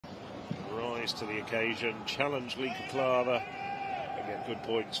rise to the occasion, challenge Lieke KLAVER, and get good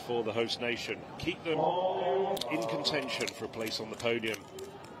points for the host nation. Keep them in contention for a place on the podium.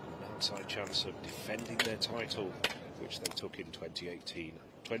 An outside chance of defending their title, which they took in 2018,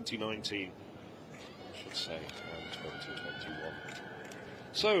 2019, I should say, and 2021.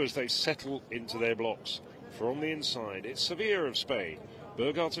 So as they settle into their blocks, from the inside, it's Sevilla of Spain,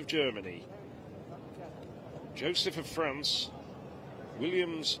 BURGHARDT of Germany, Joseph of France,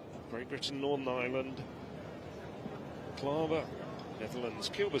 Williams, Great Britain, Northern Ireland, KLAVER, Netherlands,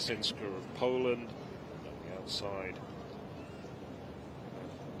 KIEŁBASISKA of Poland, on the outside,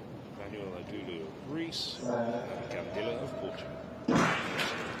 EMMANOUILIDOU of Greece, and GANDULLA of Portugal.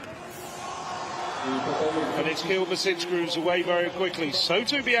 And it's KIEŁBASISKA who's away very quickly. So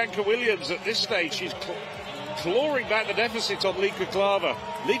too Bianca Williams at this stage. She's clawing back the deficit on Lieke KLAVER.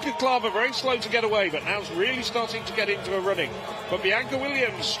 Lieke KLAVER very slow to get away, but now's really starting to get into a running. But Bianca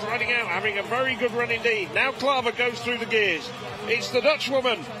Williams striding out, having a very good run indeed. Now KLAVER goes through the gears. It's the Dutch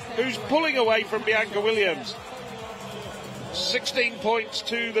woman who's pulling away from Bianca Williams. 16 points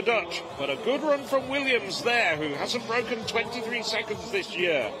to the Dutch, but a good run from Williams there, who hasn't broken 23 seconds this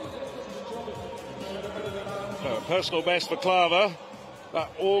year. So a personal best for KLAVER. That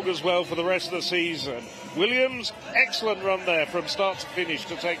augurs well for the rest of the season. Williams, excellent run there from start to finish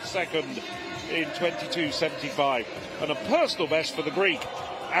to take second in 22.75. And a personal best for the Greek,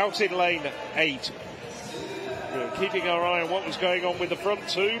 out in lane 8. We're keeping our eye on what was going on with the front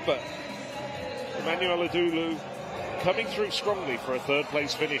two, but EMMANOUILIDOU coming through strongly for a third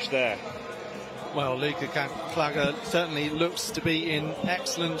place finish there. Well, Lieke KLAVER certainly looks to be in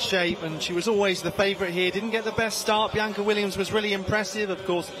excellent shape, and she was always the favourite here. Didn't get the best start. Bianca Williams was really impressive. Of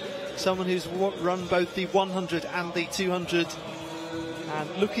course, someone who's run both the 100 and the 200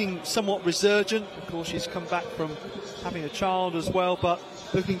 and looking somewhat resurgent. Of course, she's come back from having a child as well, but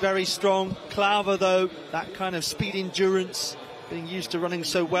looking very strong. KLAVER, though, that kind of speed endurance, being used to running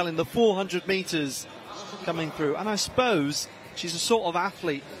so well in the 400 metres coming through. And I suppose she's a sort of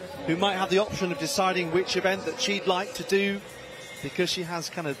athlete who might have the option of deciding which event that she'd like to do, because she has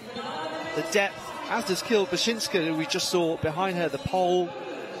kind of the depth, as does KIEŁBASISKA, who we just saw behind her, the pole.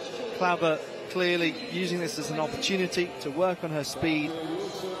 KLAVER clearly using this as an opportunity to work on her speed.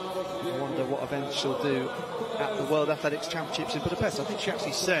 I wonder what event she'll do at the World Athletics Championships in Budapest. I think she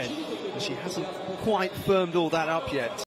actually said that she hasn't quite firmed all that up yet.